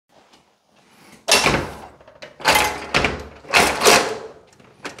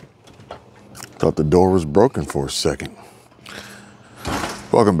Thought the door was broken for a second.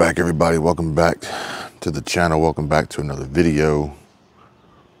 Welcome back, everybody. Welcome back to the channel. Welcome back to another video.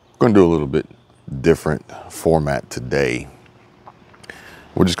 I'm going to do a little bit different format today.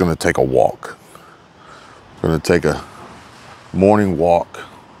 We're just going to take a walk. We're going to take a morning walk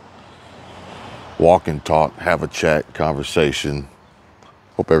and talk, have a chat, conversation.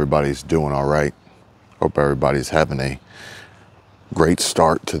 Hope everybody's doing all right. Hope everybody's having a great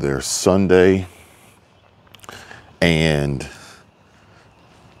start to their Sunday and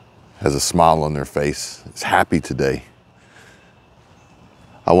has a smile on their face. Is happy today.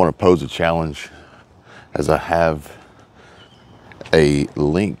 I want to pose a challenge, as I have a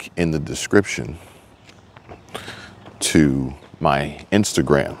link in the description to my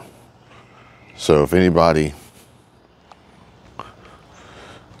Instagram. So if anybody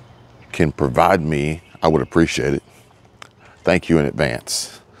can provide me, I would appreciate it. Thank you in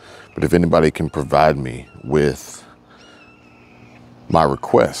advance. But if anybody can provide me with my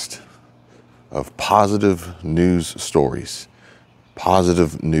request of positive news stories,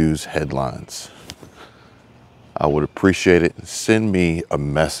 positive news headlines, I would appreciate it. Send me a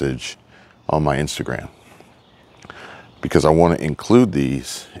message on my Instagram, because I want to include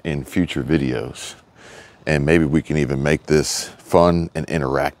these in future videos. And maybe we can even make this fun and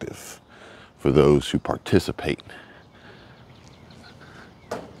interactive for those who participate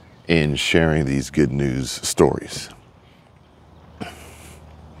in sharing these good news stories.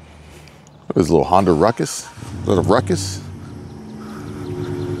 There's a little Honda ruckus. Is that a ruckus?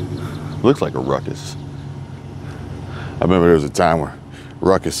 Looks like a ruckus. I remember there was a time where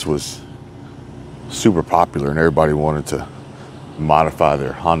ruckus was super popular and everybody wanted to modify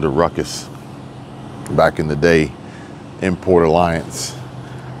their Honda ruckus. Back in the day, Import Alliance.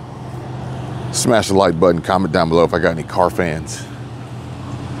 Smash the like button, comment down below if I got any car fans.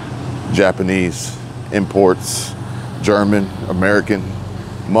 Japanese, imports, German, American,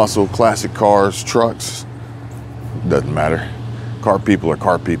 muscle, classic cars, trucks, doesn't matter. Car people are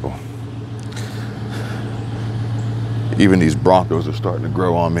car people. Even these Broncos are starting to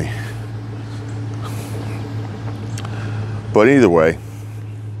grow on me. But either way,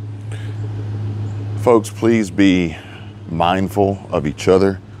 folks, please be mindful of each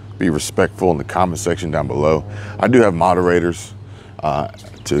other. Be respectful in the comment section down below. I do have moderators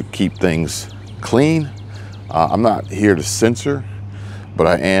to keep things clean. I'm not here to censor, but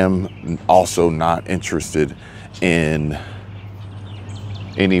I am also not interested in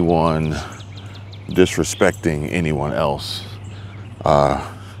anyone disrespecting anyone else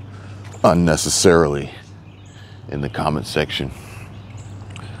unnecessarily in the comment section.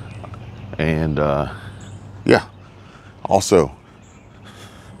 And yeah, also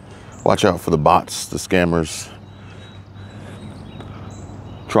watch out for the bots, the scammers,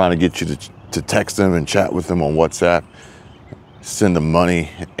 trying to get you to text them and chat with them on WhatsApp, send them money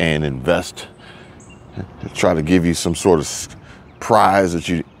and invest, try to give you some sort of prize that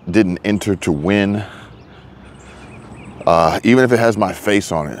you didn't enter to win. Even if it has my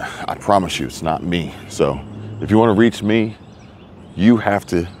face on it, I promise you it's not me. So if you want to reach me, you have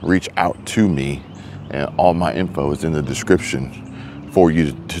to reach out to me, and all my info is in the description for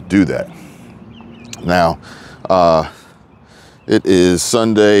you to do that. Now, it is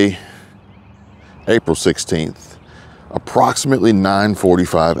Sunday, April 16th, approximately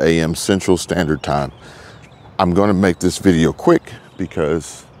 9:45 a.m. Central Standard Time. I'm going to make this video quick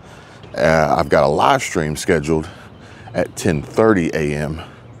because I've got a live stream scheduled at 10:30 a.m.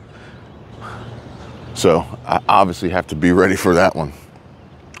 So I obviously have to be ready for that one.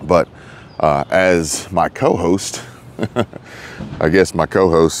 But as my co-host, I guess my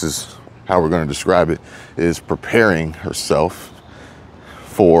co-host is how we're going to describe it, is preparing herself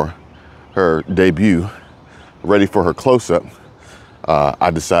for her debut, ready for her close-up, I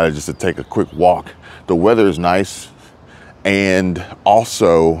decided just to take a quick walk. The weather is nice, and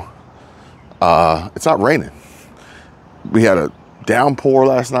also it's not raining. We had a downpour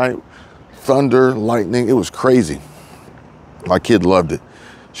last night, thunder, lightning. It was crazy. My kid loved it.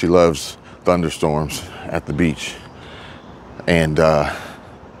 She loves thunderstorms at the beach. And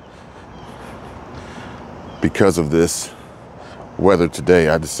because of this weather today,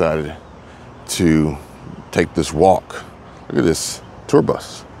 I decided to take this walk. Look at this tour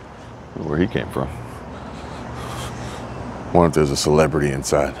bus. Look where he came from. Wonder if there's a celebrity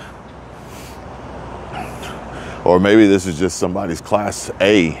inside. Or maybe this is just somebody's Class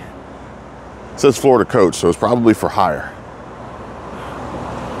A. It says Florida coach, so it's probably for hire.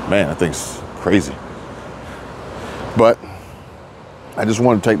 Man, that thing's crazy. But I just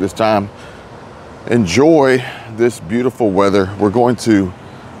want to take this time, enjoy this beautiful weather. We're going to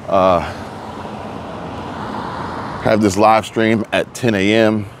have this live stream at 10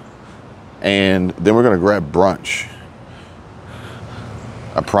 a.m. and then we're gonna grab brunch.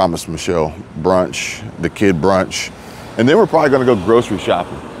 I promised Michelle brunch, the kid brunch. And then we're probably gonna go grocery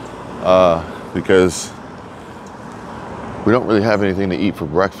shopping because we don't really have anything to eat for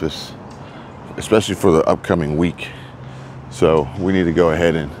breakfast, especially for the upcoming week. So we need to go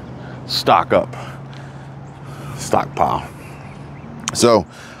ahead and stockpile. So,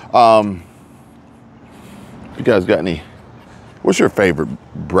 if you guys got any, what's your favorite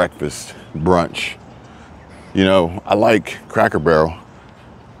breakfast brunch? You know, I like Cracker Barrel,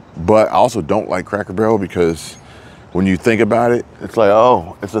 but I also don't like Cracker Barrel because when you think about it, it's like,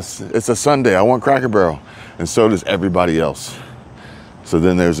 oh, it's a Sunday, I want Cracker Barrel. And so does everybody else. So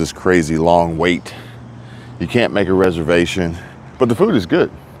then there's this crazy long wait. You can't make a reservation, but the food is good.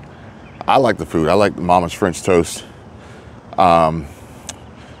 I like the food. I like Mama's French toast,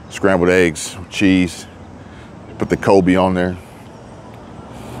 scrambled eggs, cheese, put the Colby on there.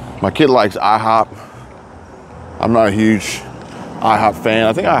 My kid likes IHOP. I'm not a huge IHOP fan.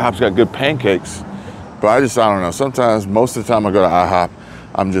 I think IHOP's got good pancakes, but I don't know. Sometimes, most of the time I go to IHOP,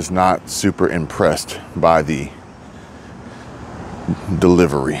 I'm just not super impressed by the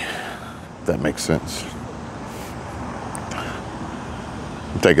delivery, if that makes sense.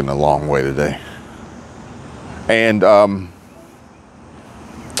 I'm taking the long way today. And,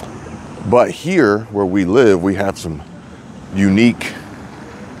 but here where we live, we have some unique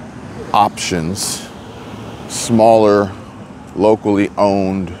options, smaller, locally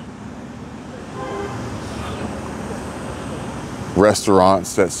owned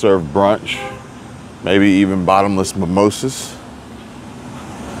restaurants that serve brunch, maybe even bottomless mimosas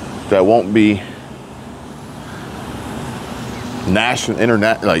that won't be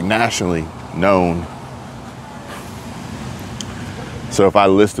nationally known. So if I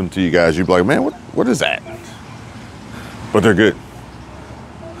list them to you guys, you'd be like, man, what is that? But they're good.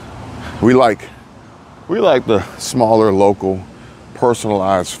 We like the smaller, local,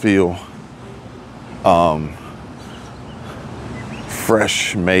 personalized feel,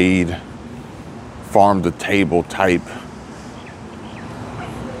 fresh made, farm to table type,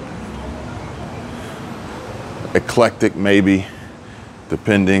 eclectic maybe,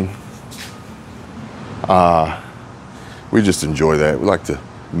 depending. We just enjoy that. We like to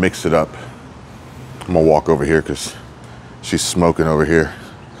mix it up. I'm gonna walk over here because she's smoking over here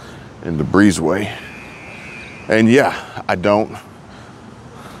in the breezeway. And yeah, I don't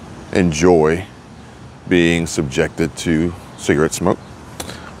enjoy being subjected to cigarette smoke,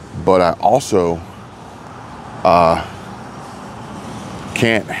 but I also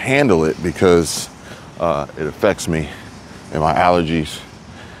can't handle it because it affects me and my allergies,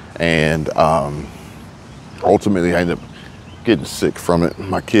 and ultimately I end up getting sick from it.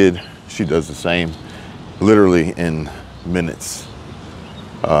 My kid, she does the same, literally in minutes,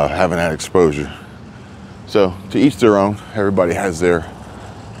 haven't had exposure. So to each their own. Everybody has their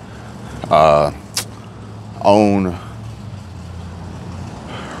own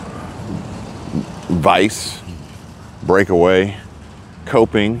vice, breakaway,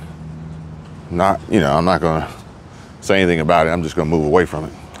 coping. I'm not gonna say anything about it. I'm just gonna move away from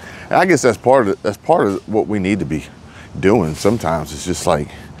it. And I guess that's part of what we need to be doing sometimes. It's just like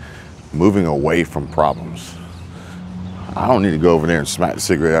moving away from problems. I don't need to go over there and smack the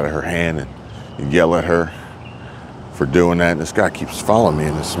cigarette out of her hand and yell at her for doing that. And this guy keeps following me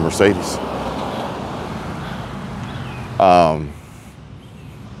in this Mercedes.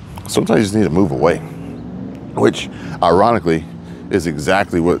 Sometimes you just need to move away, which ironically is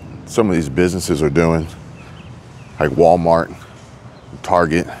exactly what some of these businesses are doing, like Walmart,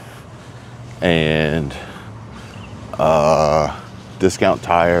 Target, and Discount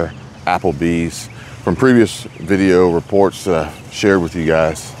Tire, Applebee's, from previous video reports that I shared with you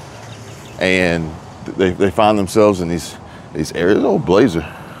guys. And they find themselves in these areas. Old Blazer.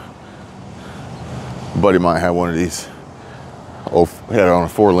 A buddy might have one of these. Had it on a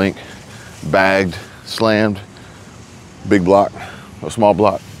 4-link, bagged, slammed, big block, a small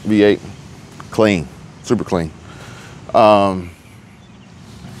block, V8, clean, super clean. So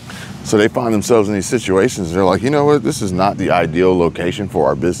they find themselves in these situations and they're like, you know what, this is not the ideal location for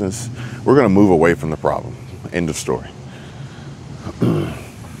our business. We're gonna move away from the problem. End of story.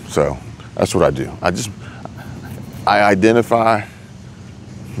 So that's what I do. I identify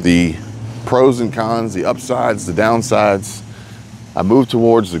the pros and cons, the upsides, the downsides. I move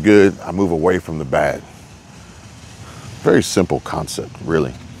towards the good, I move away from the bad. Very simple concept,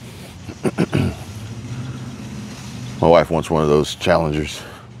 really. My wife wants one of those Challengers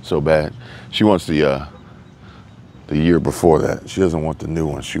so bad. She wants the year before that. She doesn't want the new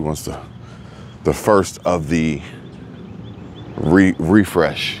one. She wants the first of the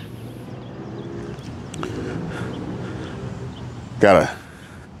refresh. Gotta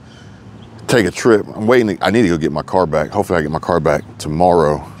take a trip. I'm waiting. I need to go get my car back. Hopefully I get my car back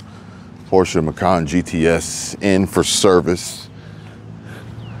tomorrow. Porsche Macan GTS in for service.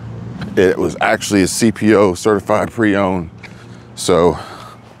 It was actually a CPO, certified pre-owned. So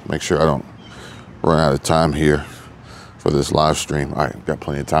make sure I don't run out of time here for this live stream. All right, got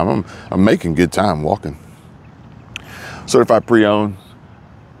plenty of time. I'm making good time walking. Certified pre-owned.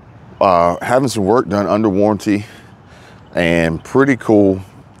 Having some work done under warranty, and pretty cool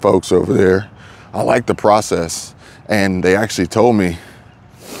folks over there. I like the process, and they actually told me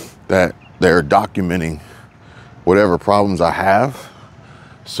that they're documenting whatever problems I have,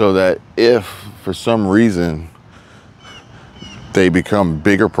 so that if for some reason they become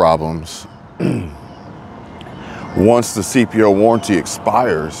bigger problems, once the CPO warranty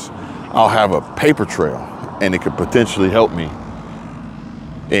expires, I'll have a paper trail, and it could potentially help me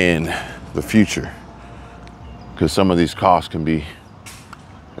in the future, because some of these costs can be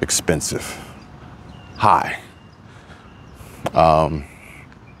expensive, high.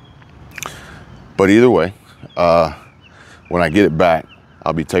 But either way, when I get it back,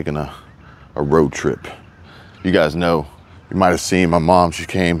 I'll be taking a road trip. You guys know, you might have seen my mom.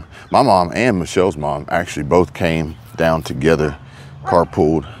 My mom and Michelle's mom actually both came down together,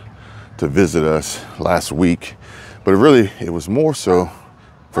 carpooled to visit us last week. But it was more so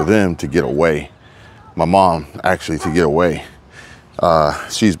for them to get away. My mom actually to get away.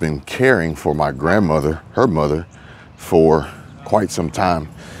 She's been caring for my grandmother, her mother, for quite some time.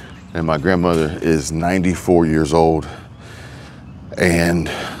 And my grandmother is 94 years old and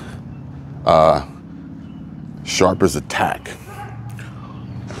sharp as a tack,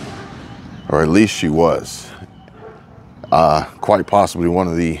 or at least she was. Quite possibly one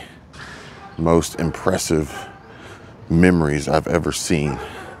of the most impressive memories I've ever seen.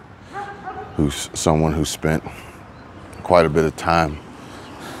 Who's someone who spent quite a bit of time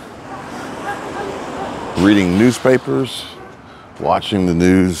reading newspapers, watching the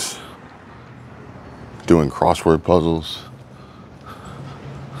news, doing crossword puzzles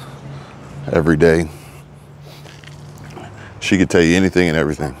every day. She could tell you anything and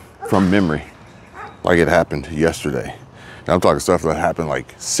everything from memory, like it happened yesterday. And I'm talking stuff that happened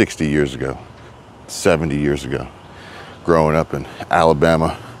like 60 years ago, 70 years ago, growing up in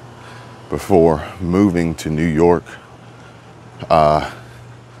Alabama before moving to New York,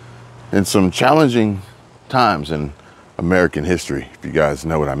 in some challenging times in American history, if you guys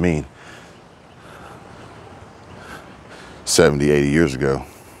know what I mean. 70, 80 years ago.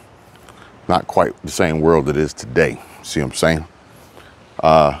 Not quite the same world it is today. See what I'm saying?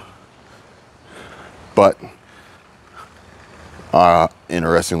 But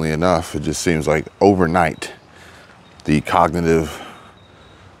interestingly enough, it just seems like overnight, the cognitive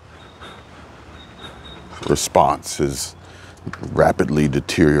response is rapidly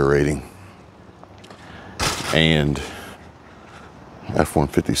deteriorating. And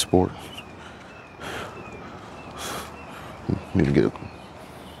F-150 Sport. Need to get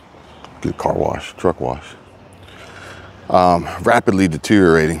a car wash, truck wash. Rapidly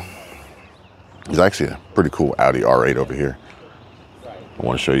deteriorating. There's actually a pretty cool Audi R8 over here. I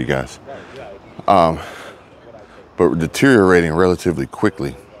want to show you guys. But deteriorating relatively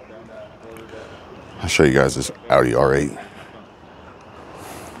quickly. I'll show you guys this Audi R8.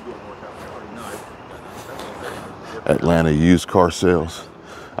 Atlanta used car sales.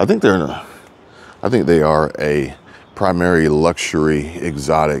 I think they are a primary luxury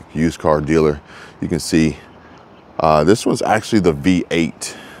exotic used car dealer. You can see this one's actually the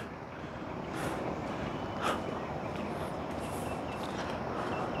V8.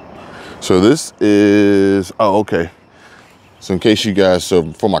 So this is, oh, okay. So in case you guys,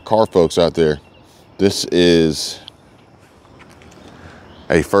 so for my car folks out there, this is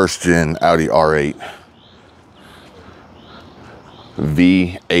a first gen Audi R8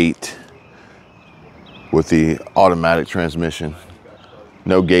 V8 with the automatic transmission,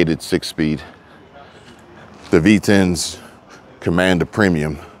 no gated 6-speed. The V10s command a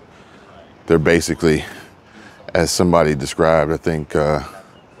premium. They're basically, as somebody described, I think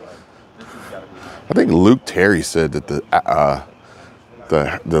Luke Terry said that the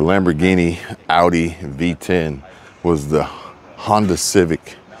Lamborghini Audi V10 was the Honda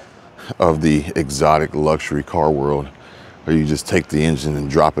Civic of the exotic luxury car world, where you just take the engine and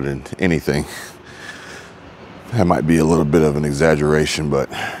drop it into anything. That might be a little bit of an exaggeration, but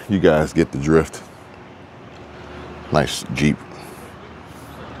you guys get the drift. Nice Jeep.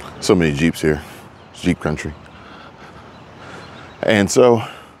 So many Jeeps here. It's Jeep country. And so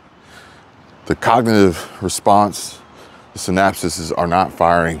the cognitive response the synapses are not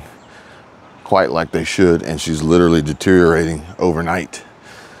firing quite like they should, and she's literally deteriorating overnight.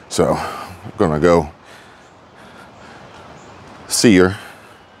 So I'm gonna go see her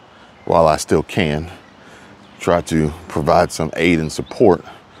while I still can, try to provide some aid and support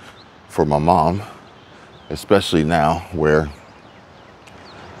for my mom, especially now where,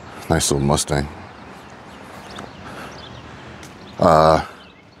 nice little Mustang.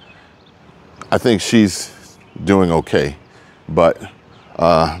 I think she's doing okay, but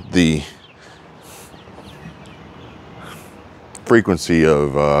the frequency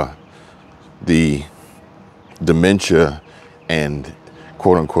of the dementia and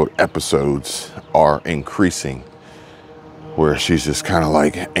quote unquote episodes are increasing, where she's just kind of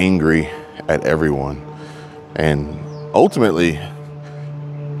like angry at everyone and ultimately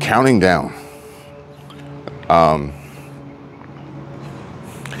counting down.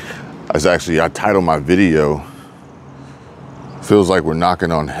 I titled my video, "Feels Like We're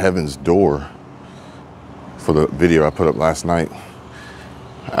Knocking on Heaven's Door," for the video I put up last night.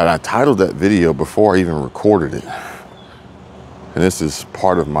 And I titled that video before I even recorded it. And this is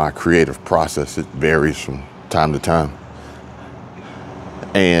part of my creative process. It varies from time to time.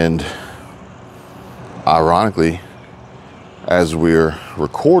 And ironically, as we're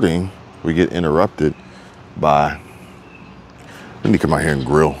recording, we get interrupted by, let me come out here and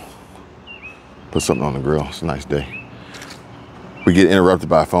grill. Put something on the grill. It's a nice day. We get interrupted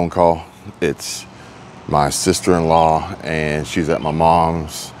by a phone call. It's my sister-in-law, and she's at my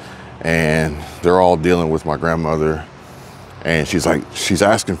mom's, and they're all dealing with my grandmother. And she's like, she's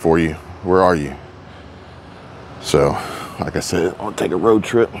asking for you. Where are you? So, like I said, I'll take a road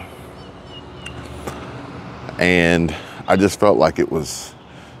trip. And I just felt like it was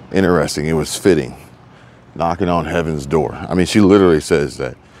interesting. It was fitting. Knocking on heaven's door. I mean, she literally says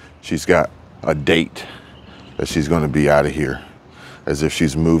that she's got a date that she's going to be out of here, as if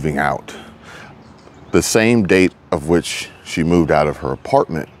she's moving out. The same date of which she moved out of her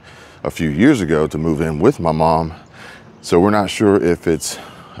apartment a few years ago to move in with my mom. So we're not sure if it's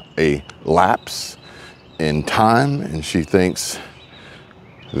a lapse in time and she thinks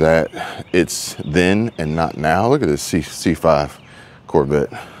that it's then and not now. Look at this C5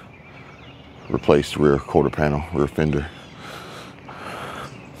 Corvette. Replaced rear quarter panel, rear fender.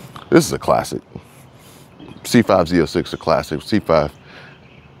 This is a classic. C5 Z06 a classic. C5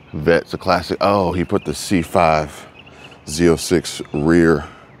 Vet's a classic. Oh, he put the C5 Z06 rear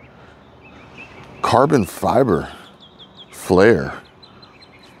carbon fiber flare.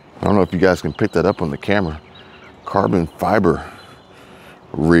 I don't know if you guys can pick that up on the camera. Carbon fiber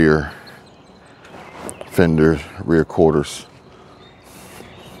rear fenders, rear quarters.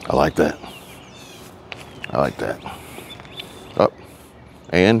 I like that. I like that. Up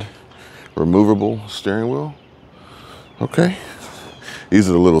and removable steering wheel. Okay. These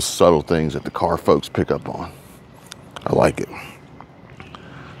are the little subtle things that the car folks pick up on. I like it.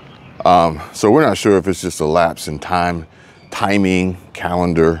 So we're not sure if it's just a lapse in timing,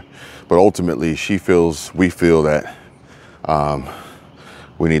 calendar, but ultimately we feel that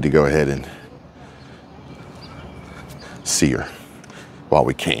we need to go ahead and see her while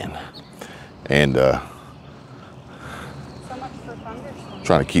we can. And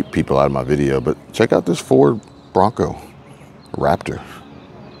trying to keep people out of my video, but check out this Ford Bronco Raptor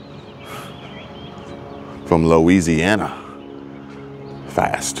from Louisiana.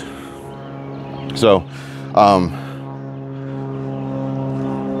 Fast. So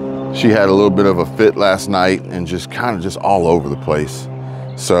she had a little bit of a fit last night and just kind of just all over the place.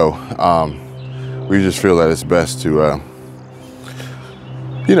 So we just feel that it's best to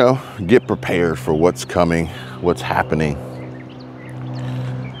you know, get prepared for what's coming, what's happening,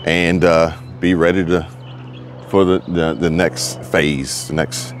 and be ready for the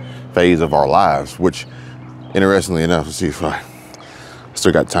next phase of our lives, which, interestingly enough, let's see if I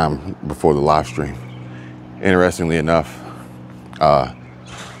still got time before the live stream. Interestingly enough,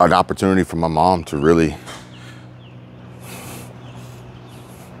 an opportunity for my mom to really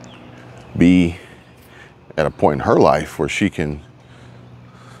be at a point in her life where she can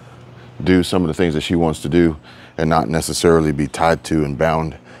do some of the things that she wants to do and not necessarily be tied to and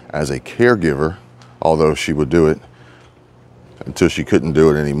bound as a caregiver, although she would do it until she couldn't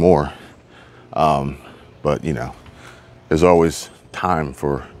do it anymore. But you know, there's always time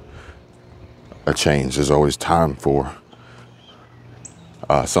for a change. There's always time for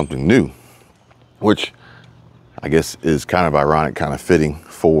something new, which I guess is kind of ironic, kind of fitting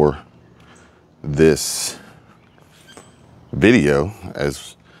for this video,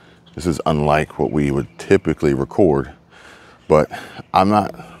 as this is unlike what we would typically record. But I'm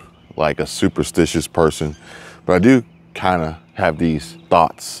not like a superstitious person, but I do kind of have these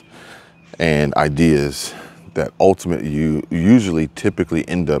thoughts and ideas that ultimately you usually typically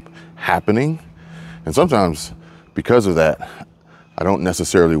end up happening. And sometimes because of that, I don't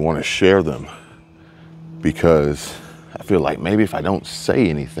necessarily want to share them, because I feel like maybe if I don't say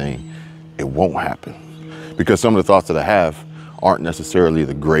anything, it won't happen. Because some of the thoughts that I have aren't necessarily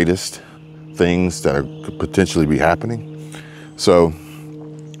the greatest things that could potentially be happening. So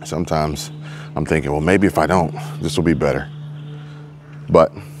sometimes I'm thinking, well, maybe if I don't, this will be better.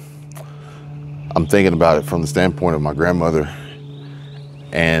 But I'm thinking about it from the standpoint of my grandmother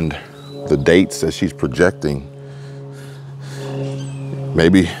and the dates that she's projecting.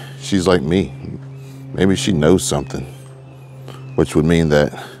 Maybe she's like me. Maybe she knows something, which would mean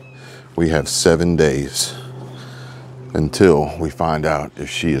that we have 7 days until we find out if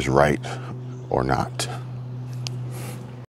she is right or not.